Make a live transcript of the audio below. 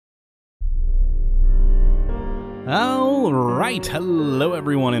Alright, hello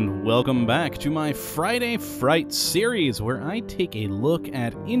everyone and welcome back to my Friday Fright series, where I take a look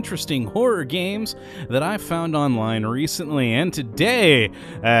at interesting horror games that I found online recently. And today,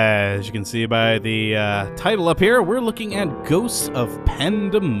 as you can see by the title up here, we're looking at Ghosts of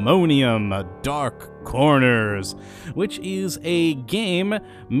Pandemonium, Dark Corners, which is a game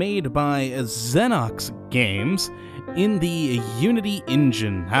made by Xenox Games in the Unity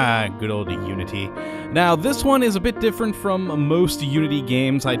engine. Good old Unity. Now, this one is a bit different from most Unity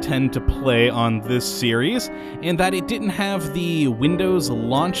games I tend to play on this series, in that it didn't have the Windows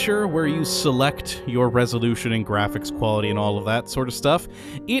launcher where you select your resolution and graphics quality and all of that sort of stuff.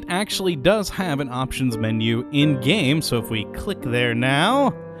 It actually does have an options menu in-game, so if we click there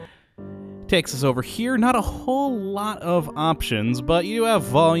now, takes us over here. Not a whole lot of options, but you have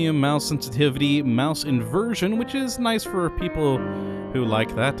volume, mouse sensitivity, mouse inversion, which is nice for people who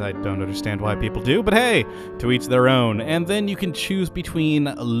like that. I don't understand why people do, but hey, to each their own. And then you can choose between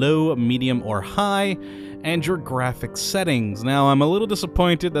low, medium, or high, and your graphics settings. Now, I'm a little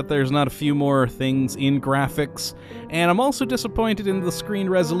disappointed that there's not a few more things in graphics, and I'm also disappointed in the screen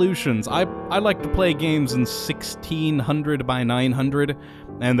resolutions. I like to play games in 1600 by 900,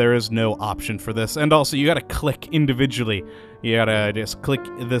 and there is no option for this. And also, you gotta click individually. You gotta just click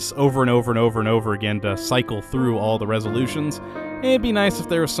this over and over and over and over again to cycle through all the resolutions. It'd be nice if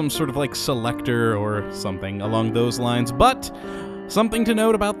there was some sort of like selector or something along those lines, but something to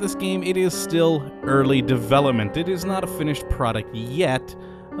note about this game, it is still early development. It is not a finished product yet,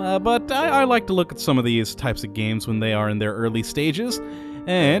 but I like to look at some of these types of games when they are in their early stages.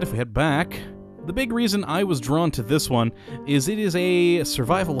 And if we head back, the big reason I was drawn to this one is it is a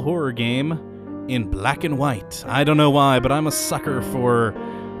survival horror game in black and white. I don't know why, but I'm a sucker for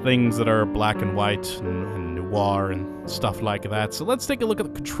things that are black and white and noir and stuff like that. So let's take a look at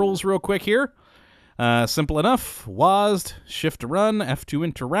the controls real quick here. Simple enough. WASD, Shift to run, F to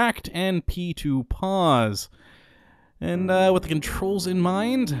interact, and P to pause. And with the controls in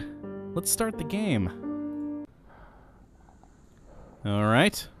mind, let's start the game.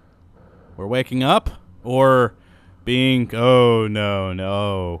 Alright. We're waking up, or being... Oh, no,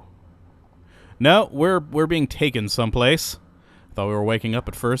 no. No, we're being taken someplace. Thought we were waking up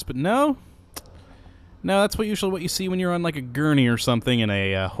at first, but no. No, that's usually what you see when you're on like a gurney or something in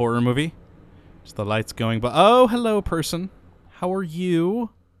a horror movie. Just the lights going, but oh, hello, person. How are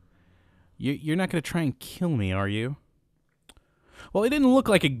you? You're not going to try and kill me, are you? Well, it didn't look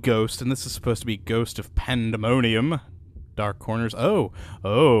like a ghost, and this is supposed to be Ghost of Pandemonium. Dark Corners.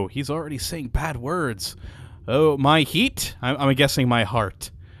 Oh, he's already saying bad words. Oh, my heat? I'm guessing my heart.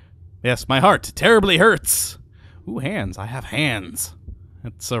 Yes, my heart terribly hurts. Ooh, hands. I have hands.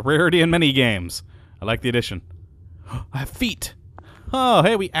 It's a rarity in many games. I like the addition. I have feet. Oh,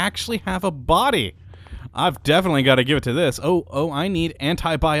 hey, we actually have a body. I've definitely got to give it to this. Oh, I need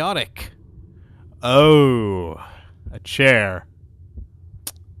antibiotic. Oh, a chair.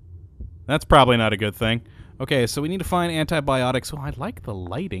 That's probably not a good thing. Okay, so we need to find antibiotics. Oh, I like the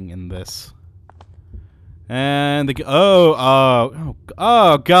lighting in this. And the... Oh,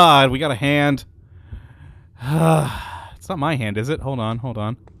 God, we got a hand. It's not my hand, is it? Hold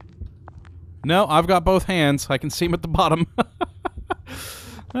on. No, I've got both hands. I can see them at the bottom.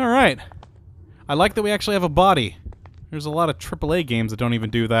 Alright. I like that we actually have a body. There's a lot of AAA games that don't even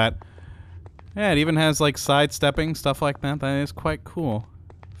do that. Yeah, it even has, like, sidestepping, stuff like that. That is quite cool.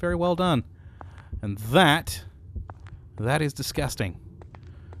 Very well done. And that is disgusting.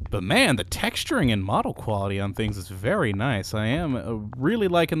 But man, the texturing and model quality on things is very nice. I am really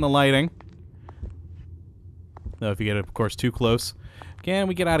liking the lighting. Though if you get it, of course, too close. Can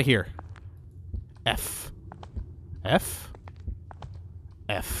we get out of here? F.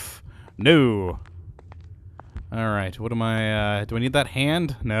 No. Alright, what am I, do I need that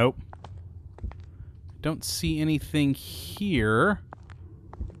hand? Nope. Don't see anything here.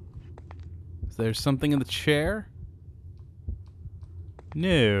 Is there something in the chair?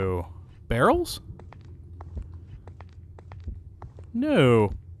 No. Barrels?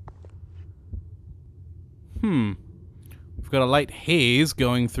 No. We've got a light haze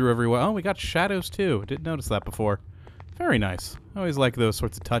going through everywhere. Oh, we got shadows too. Didn't notice that before. Very nice. I always like those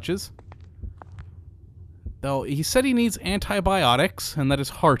sorts of touches. Though, he said he needs antibiotics and that his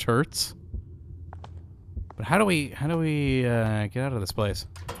heart hurts. But how do we get out of this place?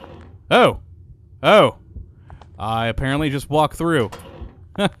 Oh! I apparently just walked through.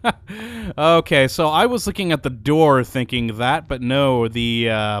 Okay, so I was looking at the door thinking that, but no,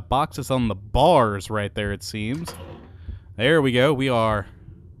 the box is on the bars right there, it seems. There we go. We are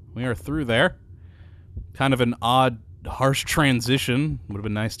through there. Kind of an odd harsh transition. Would have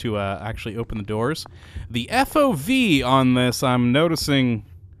been nice to actually open the doors. The FOV on this, I'm noticing,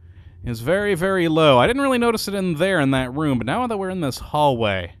 is very, very low. I didn't really notice it in that room, but now that we're in this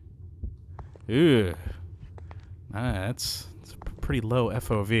hallway, ew, that's a pretty low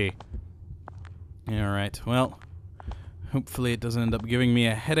FOV. Alright, well, hopefully it doesn't end up giving me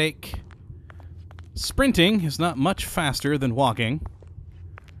a headache. Sprinting is not much faster than walking.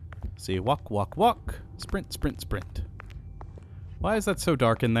 See, walk, walk, walk. Sprint, sprint, sprint. Why is that so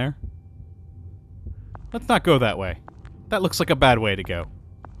dark in there? Let's not go that way. That looks like a bad way to go.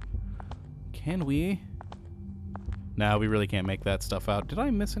 Can we? No, we really can't make that stuff out. Did I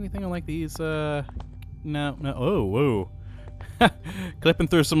miss anything on like these? No, no. Oh, whoa. Clipping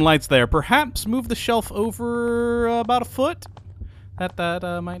through some lights there. Perhaps move the shelf over about a foot?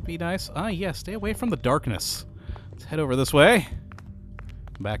 That might be nice. Ah, yeah, stay away from the darkness. Let's head over this way.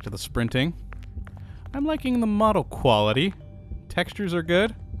 Back to the sprinting. I'm liking the model quality. Textures are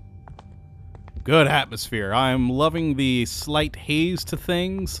good. Good atmosphere. I'm loving the slight haze to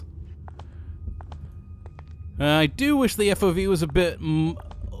things. I do wish the FOV was a bit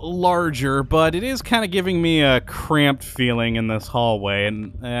larger, but it is kind of giving me a cramped feeling in this hallway,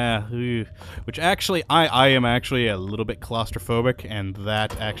 and which actually, I am actually a little bit claustrophobic, and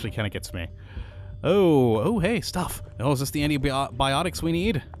that actually kind of gets me. Oh, hey, stuff. Oh, is this the antibiotics we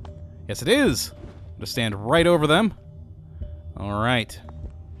need? Yes, it is. I'm gonna stand right over them. All right.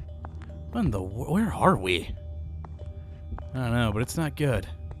 Where are we? I don't know, but it's not good.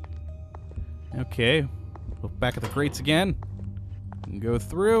 Okay, look back at the grates again. And go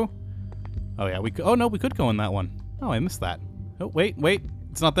through. Oh yeah, oh no, we could go in that one. Oh, I missed that. Oh, wait,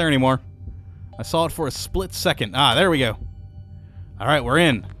 it's not there anymore. I saw it for a split second. Ah, there we go. All right, we're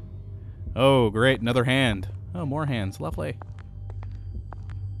in. Oh, great, another hand. Oh, more hands, lovely.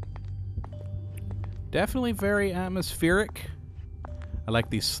 Definitely very atmospheric. I like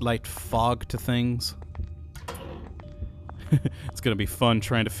the slight fog to things. It's going to be fun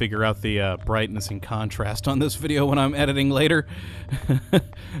trying to figure out the brightness and contrast on this video when I'm editing later.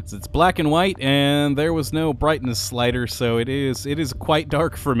 So it's black and white, and there was no brightness slider, so it is quite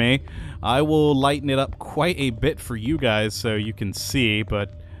dark for me. I will lighten it up quite a bit for you guys so you can see,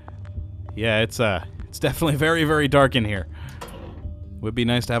 but yeah, it's definitely very, very dark in here. Would be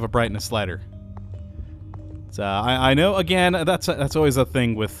nice to have a brightness slider. I know, again, that's always a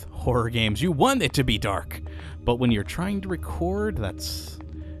thing with horror games. You want it to be dark, but when you're trying to record,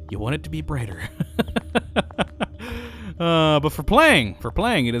 you want it to be brighter. But for playing,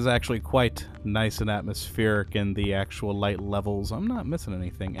 it is actually quite nice and atmospheric in the actual light levels. I'm not missing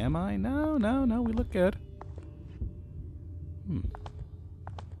anything, am I? No, we look good.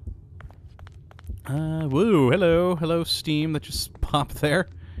 Woo, hello, Steam that just popped there.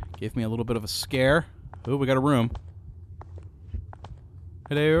 Gave me a little bit of a scare. Oh, we got a room.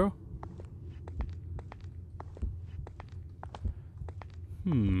 Hello?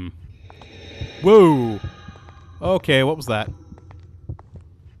 Whoa! Okay, what was that?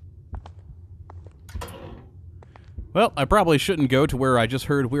 Well, I probably shouldn't go to where I just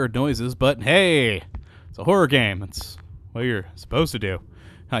heard weird noises, but hey! It's a horror game. It's what you're supposed to do.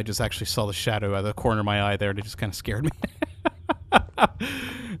 I just actually saw the shadow out of the corner of my eye there, and it just kind of scared me.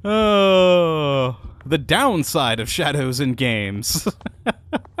 Oh, the downside of shadows in games.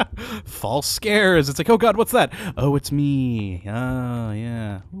 False scares. It's like, oh god, what's that? Oh, it's me. Oh,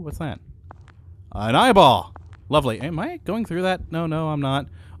 yeah. Ooh, what's that? An eyeball. Lovely. Am I going through that? No, I'm not.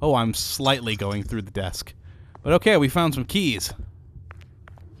 Oh, I'm slightly going through the desk. But okay, we found some keys.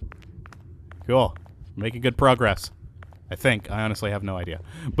 Cool. Making good progress. I think. I honestly have no idea.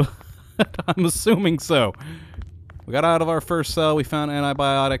 But I'm assuming so. We got out of our first cell, we found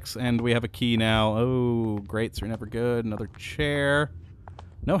antibiotics, and we have a key now. Oh, grates are never good. Another chair.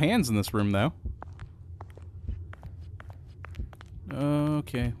 No hands in this room, though.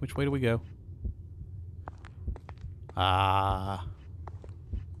 Okay, which way do we go? Ah.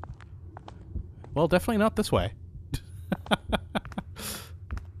 Well, definitely not this way.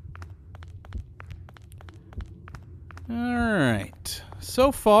 Alright.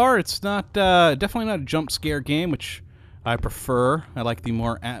 So far, it's not, definitely not a jump scare game, which I prefer. I like the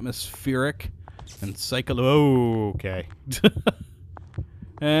more atmospheric and okay.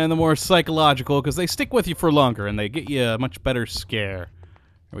 And the more psychological, because they stick with you for longer, and they get you a much better scare.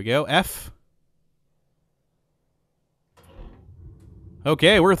 Here we go, F.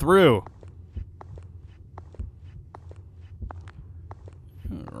 Okay, we're through.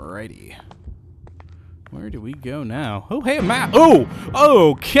 Alrighty. Where do we go now? Oh, hey, a map! Oh!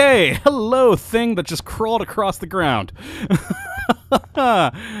 Okay! Hello, thing that just crawled across the ground.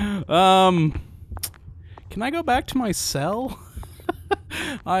 Can I go back to my cell?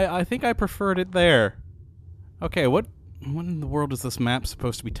 I think I preferred it there. Okay, what in the world is this map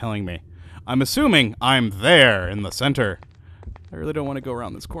supposed to be telling me? I'm assuming I'm there in the center. I really don't want to go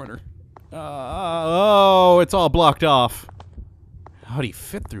around this corner. Oh, it's all blocked off. How do you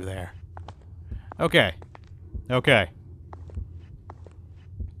fit through there? Okay. Okay.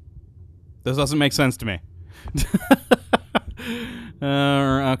 This doesn't make sense to me.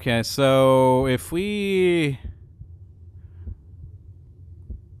 Okay, so if we...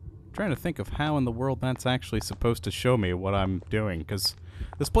 I'm trying to think of how in the world that's actually supposed to show me what I'm doing, because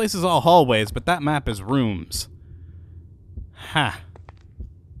this place is all hallways, but that map is rooms. Ha.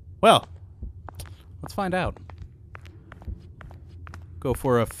 Well, let's find out. Go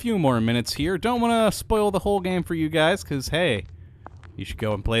for a few more minutes here. Don't want to spoil the whole game for you guys, because, hey, you should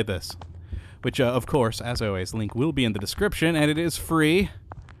go and play this. Which, of course, as always, link will be in the description, and it is free.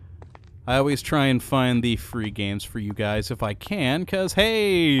 I always try and find the free games for you guys if I can, because,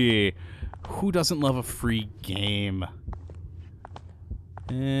 hey, who doesn't love a free game?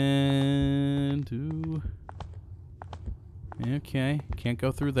 And, ooh. Okay, can't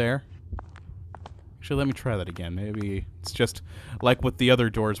go through there. Actually, let me try that again. Maybe it's just like with the other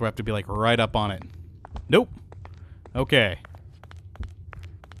doors where I have to be, like, right up on it. Nope. Okay.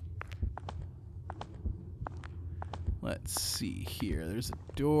 Let's see here. There's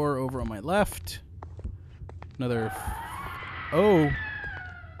a door over on my left. Another... Oh.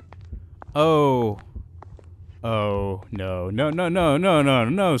 Oh. Oh, no. No, no, no, no, no,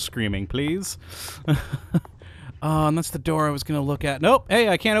 no screaming, please. Oh, and that's the door I was going to look at. Nope. Hey,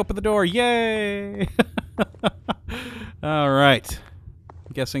 I can't open the door. Yay! All right.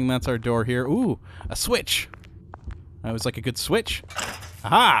 I'm guessing that's our door here. Ooh, a switch. That was like a good switch.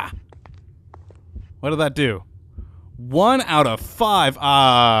 Aha! What did that do? 1 out of 5.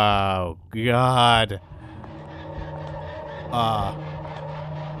 Oh, God.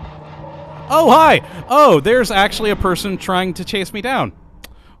 Oh, hi! Oh, there's actually a person trying to chase me down.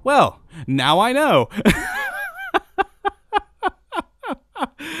 Well, now I know.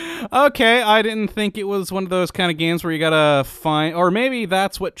 Okay, I didn't think it was one of those kind of games where you gotta find... Or maybe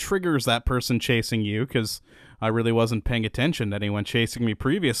that's what triggers that person chasing you, because I really wasn't paying attention to anyone chasing me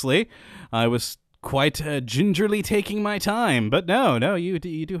previously. I was quite gingerly taking my time. But no, you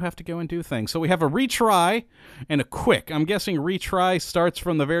do have to go and do things. So we have a retry and a quick. I'm guessing retry starts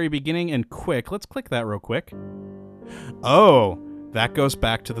from the very beginning and quick. Let's click that real quick. Oh, that goes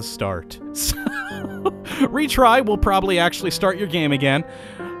back to the start. So retry will probably actually start your game again.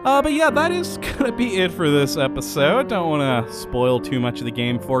 But yeah, that is gonna be it for this episode. Don't want to spoil too much of the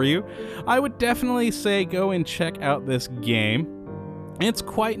game for you. I would definitely say go and check out this game. It's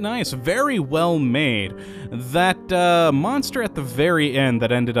quite nice, very well made. That monster at the very end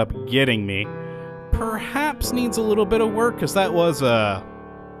that ended up getting me perhaps needs a little bit of work, because that was I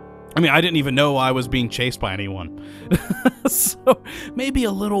mean, I didn't even know I was being chased by anyone. So maybe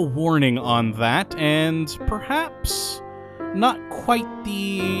a little warning on that, and perhaps not quite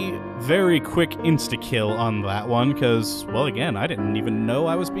the very quick insta-kill on that one, because, well, again, I didn't even know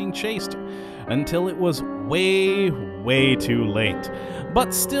I was being chased until it was way, way too late.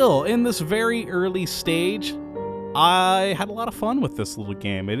 But still, in this very early stage, I had a lot of fun with this little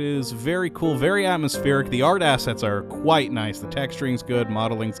game. It is very cool, very atmospheric. The art assets are quite nice. The texturing's good,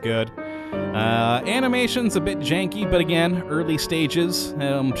 modeling's good. Animation's a bit janky, but again, early stages.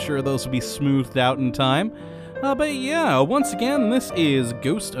 I'm sure those will be smoothed out in time. But yeah, once again, this is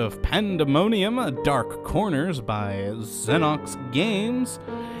Ghost of Pandemonium, Dark Corners by Xenox Games.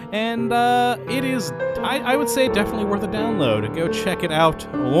 And it is, I would say, definitely worth a download. Go check it out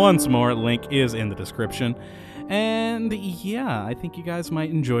once more. Link is in the description. And yeah, I think you guys might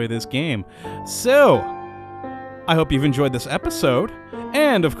enjoy this game. So, I hope you've enjoyed this episode.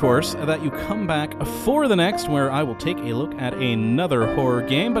 And, of course, that you come back for the next, where I will take a look at another horror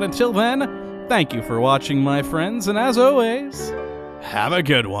game. But until then, thank you for watching, my friends. And as always, have a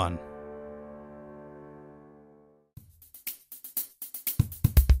good one.